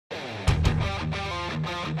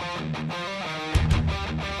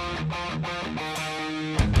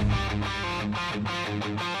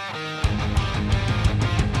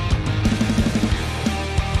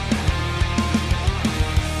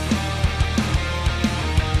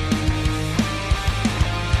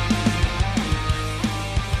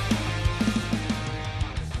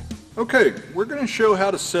Okay, we're going to show how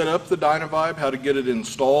to set up the DynaVibe, how to get it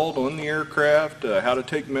installed on the aircraft, how to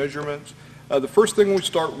take measurements. The first thing we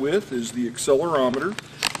start with is the accelerometer.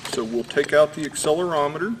 So we'll take out the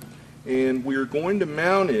accelerometer and we're going to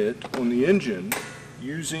mount it on the engine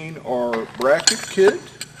using our bracket kit.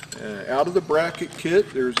 Out of the bracket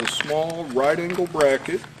kit there's a small right angle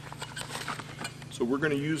bracket. So we're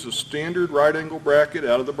going to use a standard right angle bracket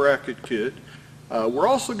out of the bracket kit. We're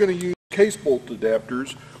also going to use case bolt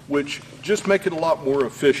adapters, which just make it a lot more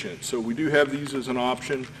efficient. So we do have these as an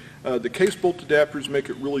option. The case bolt adapters make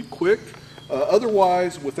it really quick.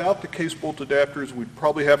 Otherwise, without the case bolt adapters, we'd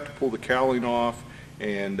probably have to pull the cowling off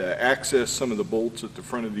and access some of the bolts at the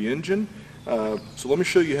front of the engine. So let me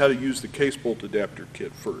show you how to use the case bolt adapter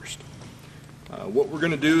kit first. What we're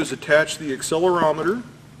going to do is attach the accelerometer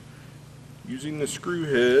using the screw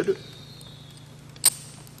head.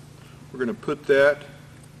 We're going to put that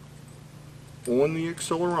on the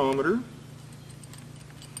accelerometer,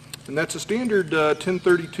 and that's a standard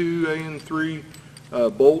 1032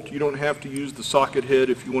 AN3 bolt. You don't have to use the socket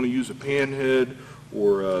head. If you want to use a pan head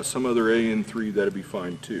or some other AN3, that'd be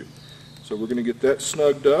fine too. So we're going to get that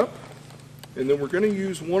snugged up, and then we're going to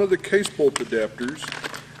use one of the case bolt adapters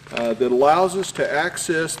that allows us to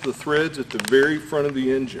access the threads at the very front of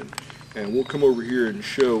the engine, and we'll come over here and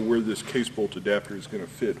show where this case bolt adapter is going to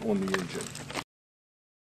fit on the engine.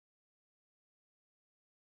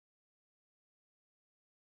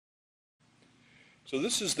 So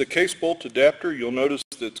this is the case bolt adapter. You'll notice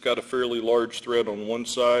that it's got a fairly large thread on one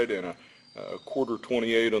side and a 1/4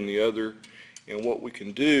 28 on the other. And what we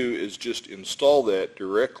can do is just install that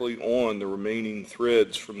directly on the remaining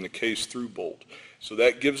threads from the case through bolt. So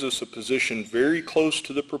that gives us a position very close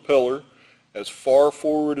to the propeller, as far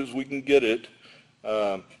forward as we can get it,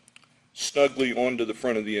 snugly onto the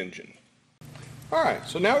front of the engine. Alright,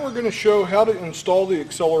 so now we're going to show how to install the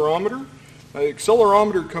accelerometer. The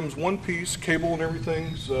accelerometer comes one piece, cable and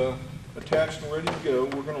everything's attached and ready to go.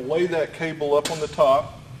 We're going to lay that cable up on the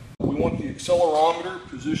top. We want the accelerometer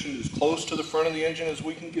positioned as close to the front of the engine as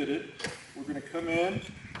we can get it. We're going to come in,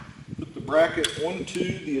 put the bracket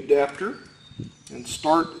onto the adapter, and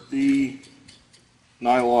start the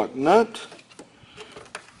nylock nut,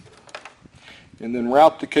 and then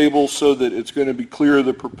route the cable so that it's going to be clear of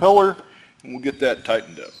the propeller, and we'll get that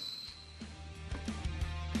tightened up.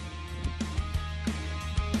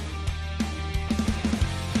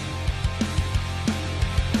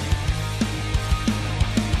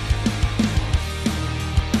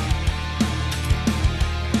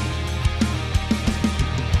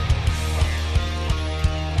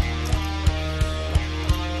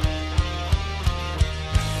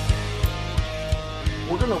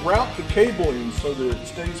 We're going to route the cabling so that it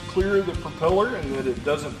stays clear of the propeller and that it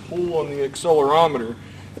doesn't pull on the accelerometer.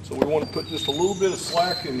 So we want to put just a little bit of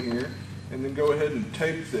slack in here and then go ahead and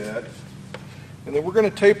tape that. And then we're going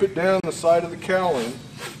to tape it down the side of the cowling.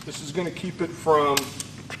 This is going to keep it from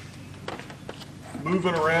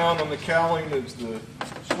moving around on the cowling as the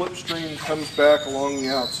slipstream comes back along the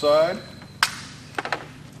outside.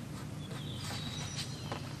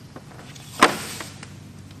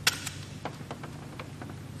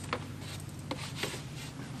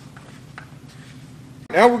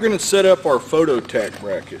 Now we're going to set up our photo tack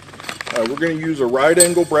bracket. We're going to use a right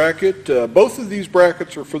angle bracket. Both of these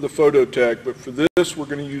brackets are for the photo tack, but for this we're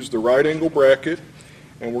going to use the right angle bracket,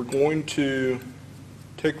 and we're going to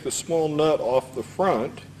take the small nut off the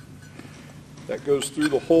front that goes through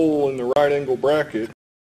the hole in the right angle bracket,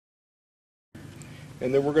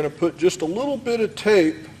 and then we're going to put just a little bit of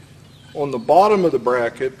tape on the bottom of the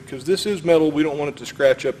bracket, because this is metal, we don't want it to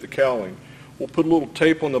scratch up the cowling. We'll put a little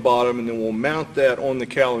tape on the bottom and then we'll mount that on the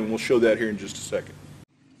cowling. We'll show that here in just a second.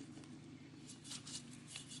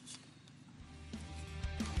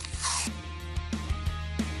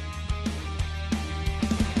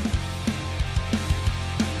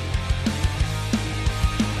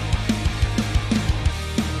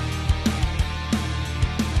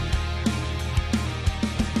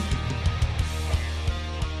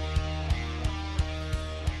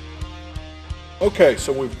 Okay,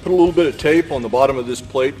 so we've put a little bit of tape on the bottom of this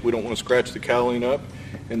plate. We don't want to scratch the cowling up,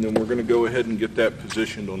 and then we're going to go ahead and get that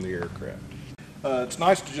positioned on the aircraft. It's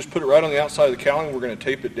nice to just put it right on the outside of the cowling. We're going to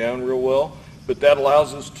tape it down real well, but that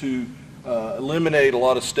allows us to eliminate a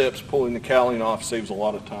lot of steps. Pulling the cowling off saves a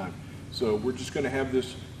lot of time. So we're just going to have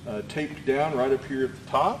this taped down right up here at the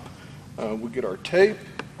top. We get our tape.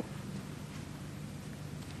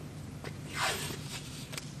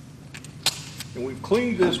 And we've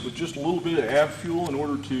cleaned this with just a little bit of Av fuel in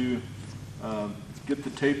order to get the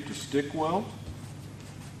tape to stick well.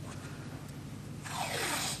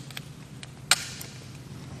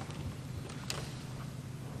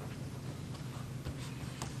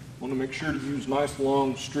 want to make sure to use nice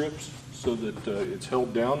long strips so that it's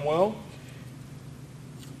held down well.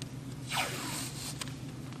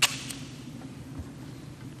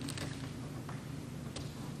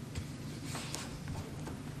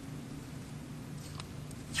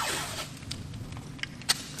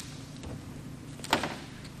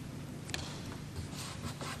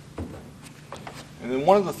 And then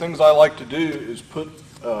one of the things I like to do is put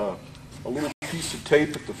a little piece of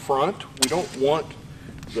tape at the front. We don't want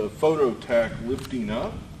the photo tack lifting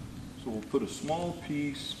up, so we'll put a small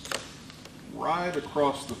piece right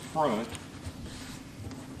across the front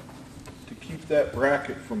to keep that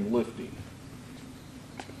bracket from lifting.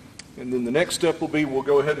 And then the next step will be we'll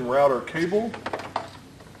go ahead and route our cable.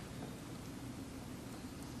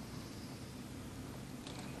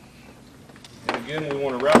 Again, we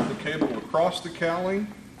want to route the cable across the cowling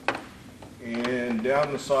and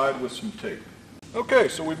down the side with some tape. Okay,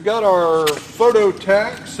 so we've got our photo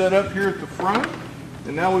tack set up here at the front,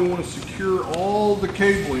 and now we want to secure all the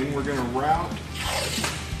cabling. We're going to route the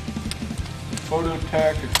photo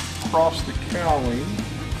tack across the cowling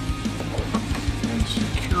and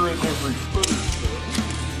secure it every foot or so.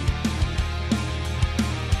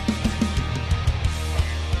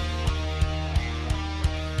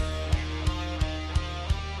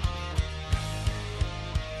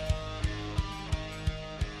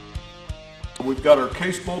 We've got our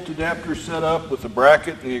case bolt adapter set up with the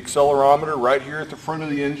bracket and the accelerometer right here at the front of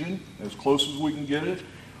the engine, as close as we can get it.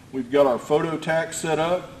 We've got our photo tack set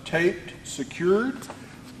up, taped, secured.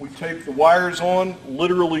 We tape the wires on,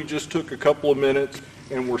 literally just took a couple of minutes,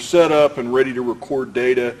 and we're set up and ready to record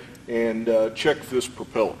data and check this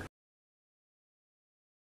propeller.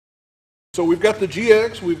 So we've got the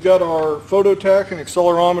GX, we've got our photo tack and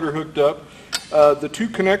accelerometer hooked up. The two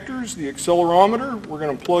connectors, the accelerometer, we're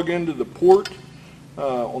going to plug into the port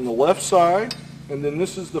on the left side, and then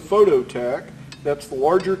this is the photo tack. That's the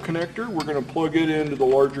larger connector. We're going to plug it into the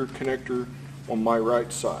larger connector on my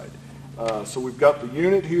right side. So we've got the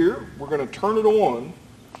unit here. We're going to turn it on,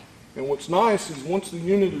 and what's nice is once the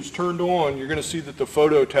unit is turned on, you're going to see that the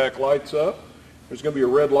photo tack lights up. There's going to be a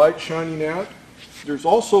red light shining out. There's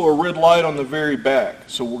also a red light on the very back,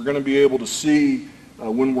 so we're going to be able to see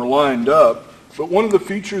when we're lined up. But one of the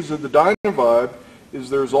features of the DynaVibe is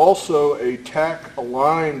there's also a tack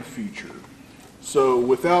align feature. So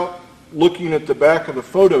without looking at the back of the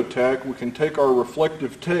photo tack, we can take our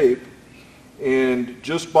reflective tape, and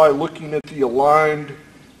just by looking at the aligned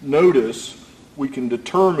notice, we can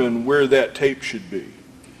determine where that tape should be.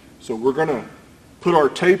 So we're going to put our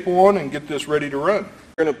tape on and get this ready to run.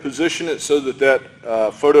 We're going to position it so that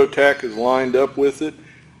that photo tack is lined up with it.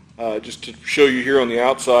 Just to show you here on the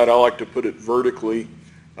outside, I like to put it vertically.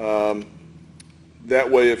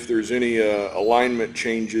 That way if there's any alignment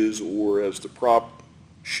changes or as the prop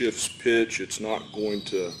shifts pitch, it's not going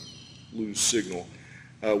to lose signal.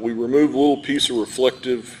 We remove a little piece of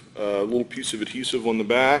reflective, little piece of adhesive on the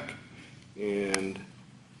back and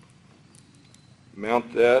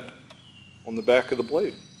mount that on the back of the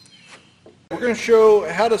blade. We're going to show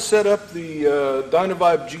how to set up the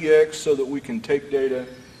DynaVibe GX so that we can take data.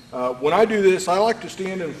 When I do this, I like to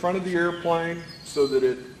stand in front of the airplane so that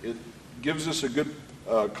it gives us a good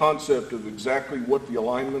concept of exactly what the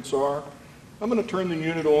alignments are. I'm going to turn the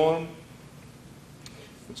unit on.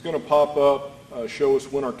 It's going to pop up, show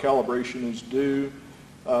us when our calibration is due.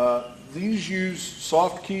 These use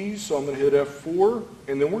soft keys, so I'm going to hit F4,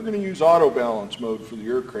 and then we're going to use auto balance mode for the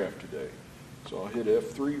aircraft today. So I'll hit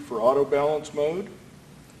F3 for auto balance mode.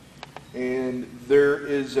 And there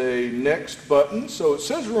is a next button. So it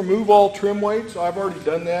says remove all trim weights. I've already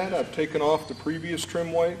done that. I've taken off the previous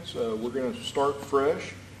trim weights. We're going to start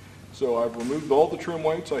fresh. So I've removed all the trim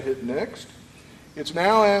weights. I hit next. It's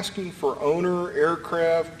now asking for owner,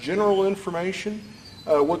 aircraft, general information.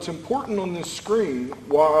 What's important on this screen,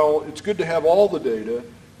 while it's good to have all the data,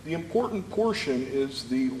 the important portion is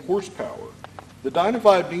the horsepower. The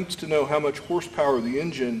DynaVibe needs to know how much horsepower the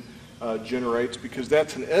engine generates, because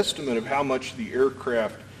that's an estimate of how much the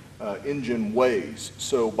aircraft engine weighs.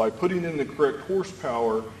 So by putting in the correct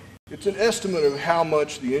horsepower, it's an estimate of how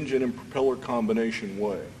much the engine and propeller combination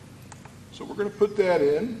weigh. So we're going to put that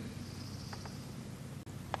in.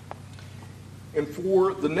 And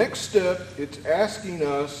for the next step, it's asking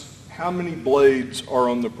us how many blades are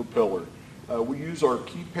on the propeller. We use our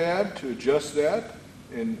keypad to adjust that,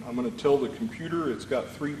 and I'm going to tell the computer it's got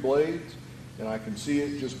 3 blades, and I can see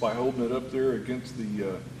it just by holding it up there against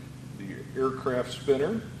the aircraft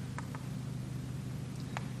spinner.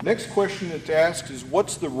 Next question it asks is,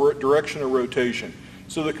 what's the direction of rotation?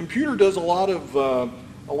 So the computer does a lot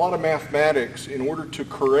of mathematics in order to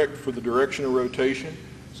correct for the direction of rotation.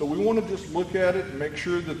 So we want to just look at it and make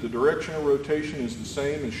sure that the direction of rotation is the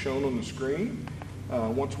same as shown on the screen.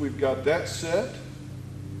 Once we've got that set,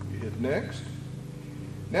 you hit next.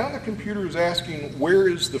 Now the computer is asking, where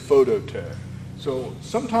is the photo tag? So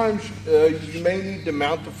sometimes you may need to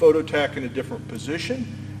mount the photo tag in a different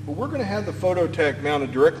position, but we're going to have the photo tag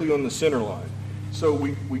mounted directly on the center line. So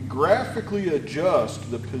we graphically adjust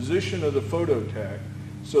the position of the photo tag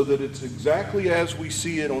so that it's exactly as we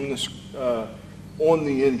see it on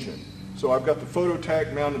the engine. So I've got the photo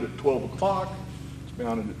tag mounted at 12 o'clock. It's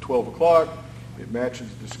mounted at 12 o'clock. It matches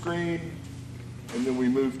the screen, and then we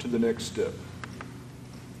move to the next step.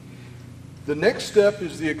 The next step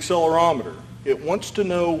is the accelerometer. It wants to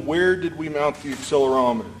know, where did we mount the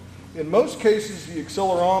accelerometer? In most cases, the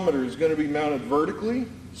accelerometer is going to be mounted vertically,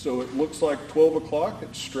 so it looks like 12 o'clock,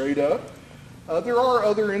 it's straight up. There are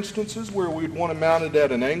other instances where we'd want to mount it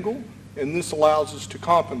at an angle, and this allows us to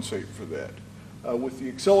compensate for that. With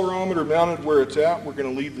the accelerometer mounted where it's at, we're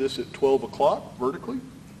going to leave this at 12 o'clock vertically,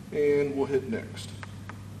 and we'll hit next.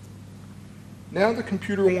 Now the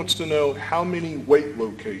computer wants to know how many weight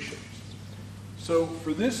locations. So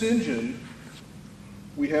for this engine,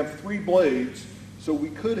 we have 3 blades, so we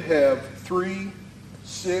could have 3,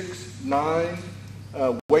 6, 9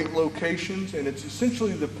 weight locations, and it's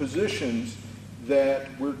essentially the positions that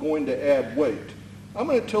we're going to add weight. I'm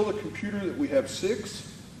going to tell the computer that we have 6,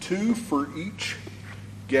 2 for each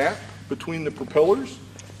gap between the propellers,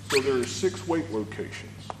 so there are 6 weight locations.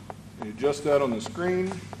 You adjust that on the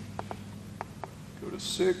screen, go to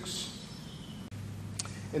 6.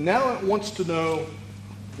 And now it wants to know,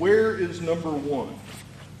 where is number 1?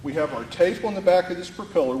 We have our tape on the back of this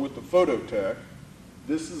propeller with the photo tag.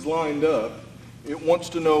 This is lined up. It wants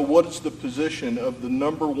to know what is the position of the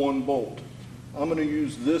number 1 bolt. I'm going to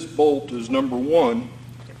use this bolt as number 1,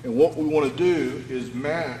 and what we want to do is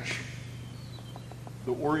match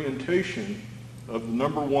the orientation of the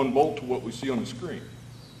number 1 bolt to what we see on the screen.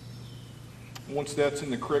 Once that's in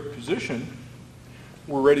the correct position,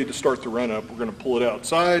 we're ready to start the run up. We're going to pull it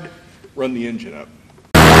outside, run the engine up.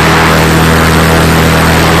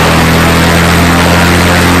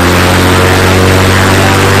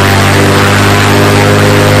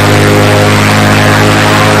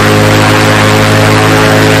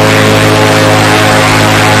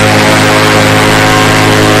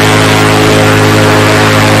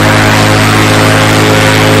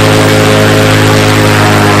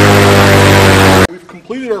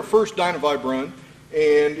 First DynaVibe run,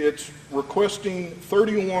 and it's requesting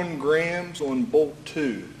 31 grams on bolt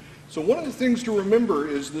 2. So one of the things to remember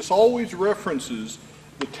is this always references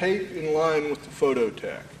the tape in line with the photo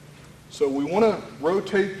tag. So we want to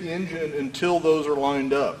rotate the engine until those are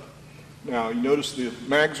lined up. Now you notice the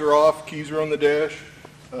mags are off, keys are on the dash.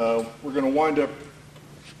 We're going to wind up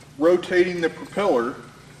rotating the propeller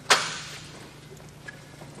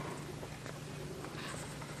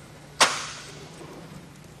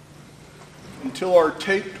until our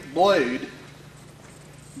taped blade,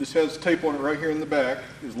 this has tape on it right here in the back,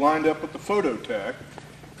 is lined up with the photo tag,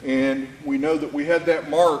 and we know that we had that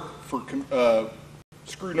mark for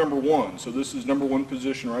screw number 1. So this is number 1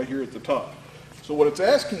 position right here at the top. So what it's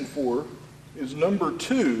asking for is number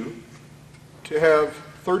 2 to have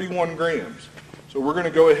 31 grams. So we're going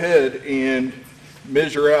to go ahead and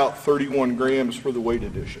measure out 31 grams for the weight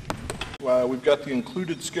addition. We've got the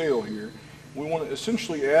included scale here. We want to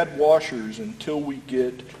essentially add washers until we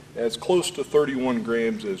get as close to 31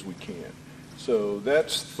 grams as we can. So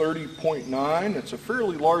that's 30.9. It's a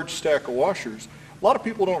fairly large stack of washers. A lot of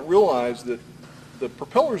people don't realize that the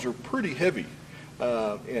propellers are pretty heavy,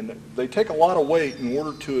 and they take a lot of weight in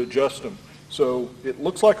order to adjust them. So it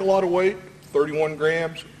looks like a lot of weight, 31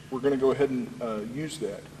 grams. We're going to go ahead and use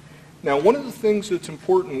that. Now, one of the things that's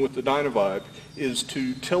important with the DynaVibe is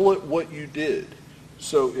to tell it what you did.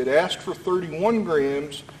 So it asked for 31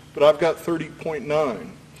 grams, but I've got 30.9.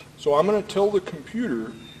 So I'm going to tell the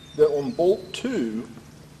computer that on bolt 2,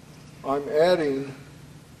 I'm adding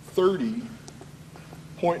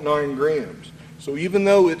 30.9 grams. So even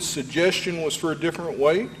though its suggestion was for a different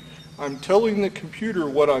weight, I'm telling the computer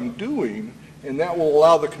what I'm doing, and that will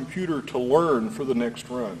allow the computer to learn for the next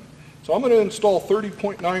run. So I'm going to install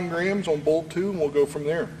 30.9 grams on bolt 2, and we'll go from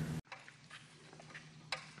there.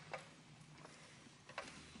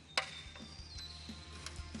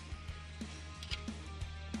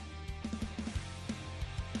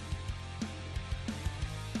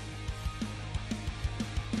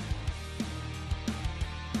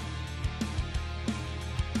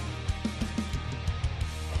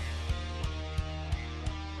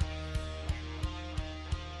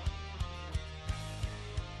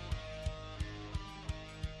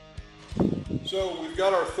 So we've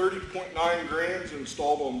got our 30.9 grams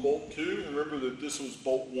installed on bolt 2. Remember that this was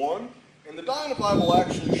bolt 1. And the DynaVibe will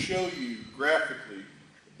actually show you graphically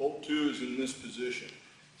bolt 2 is in this position.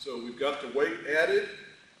 So we've got the weight added.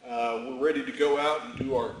 We're ready to go out and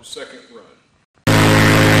do our second run.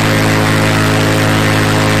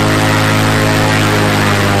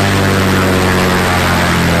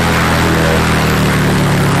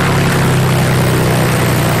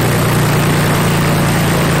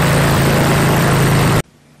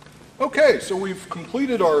 Okay, so we've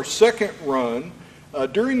completed our second run.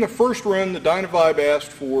 During the first run, the DynaVibe asked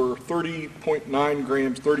for 30.9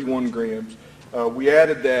 grams, 31 grams. We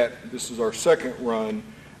added that. This is our second run.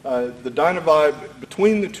 The DynaVibe,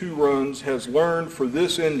 between the two runs, has learned for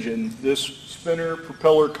this engine, this spinner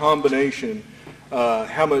propeller combination,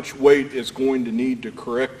 how much weight is going to need to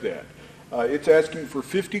correct that. It's asking for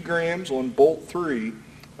 50 grams on bolt 3.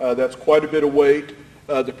 That's quite a bit of weight.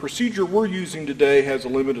 The procedure we're using today has a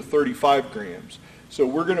limit of 35 grams. So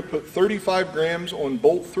we're going to put 35 grams on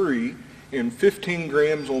bolt 3 and 15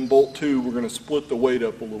 grams on bolt 2. We're going to split the weight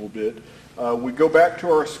up a little bit. We go back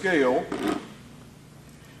to our scale.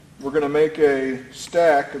 We're going to make a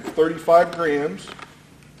stack of 35 grams,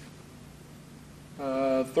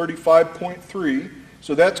 35.3.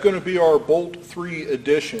 So that's going to be our bolt 3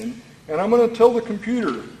 addition. And I'm going to tell the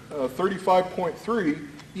computer 35.3.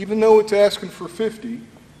 Even though it's asking for 50,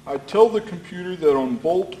 I tell the computer that on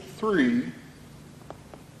bolt 3,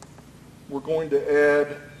 we're going to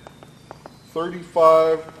add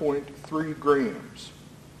 35.3 grams.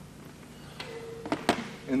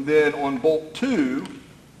 And then on bolt 2,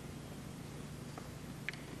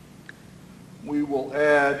 we will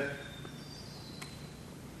add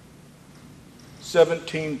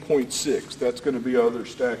 17.6. That's going to be our other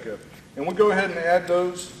stack up. And we'll go ahead and add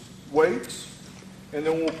those weights, and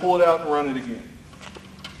then we'll pull it out and run it again.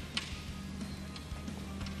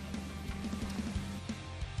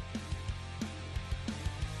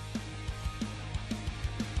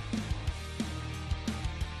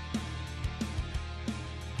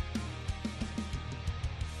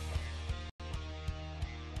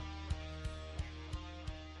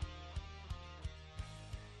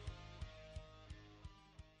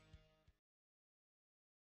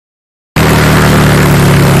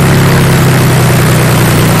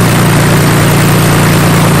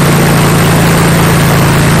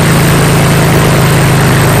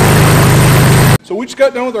 So we just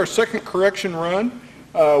got done with our second correction run.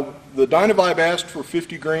 The DynaVibe asked for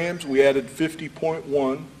 50 grams. We added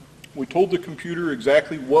 50.1. We told the computer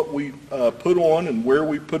exactly what we put on and where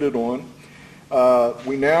we put it on.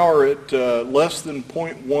 We now are at less than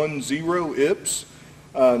 0.10 IPS.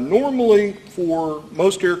 Normally, for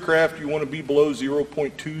most aircraft, you want to be below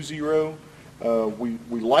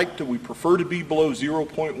 0.20. We prefer to be below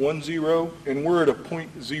 0.10, and we're at a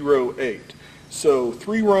 0.08. So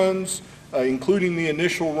 3 runs, including the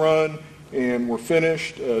initial run, and we're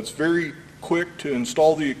finished. It's very quick to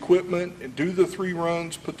install the equipment and do the 3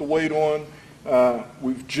 runs, put the weight on.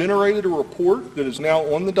 We've generated a report that is now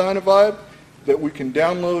on the DynaVibe that we can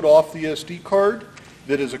download off the SD card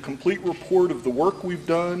that is a complete report of the work we've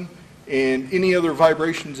done, and any other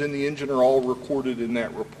vibrations in the engine are all recorded in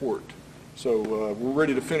that report. So we're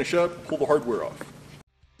ready to finish up, pull the hardware off.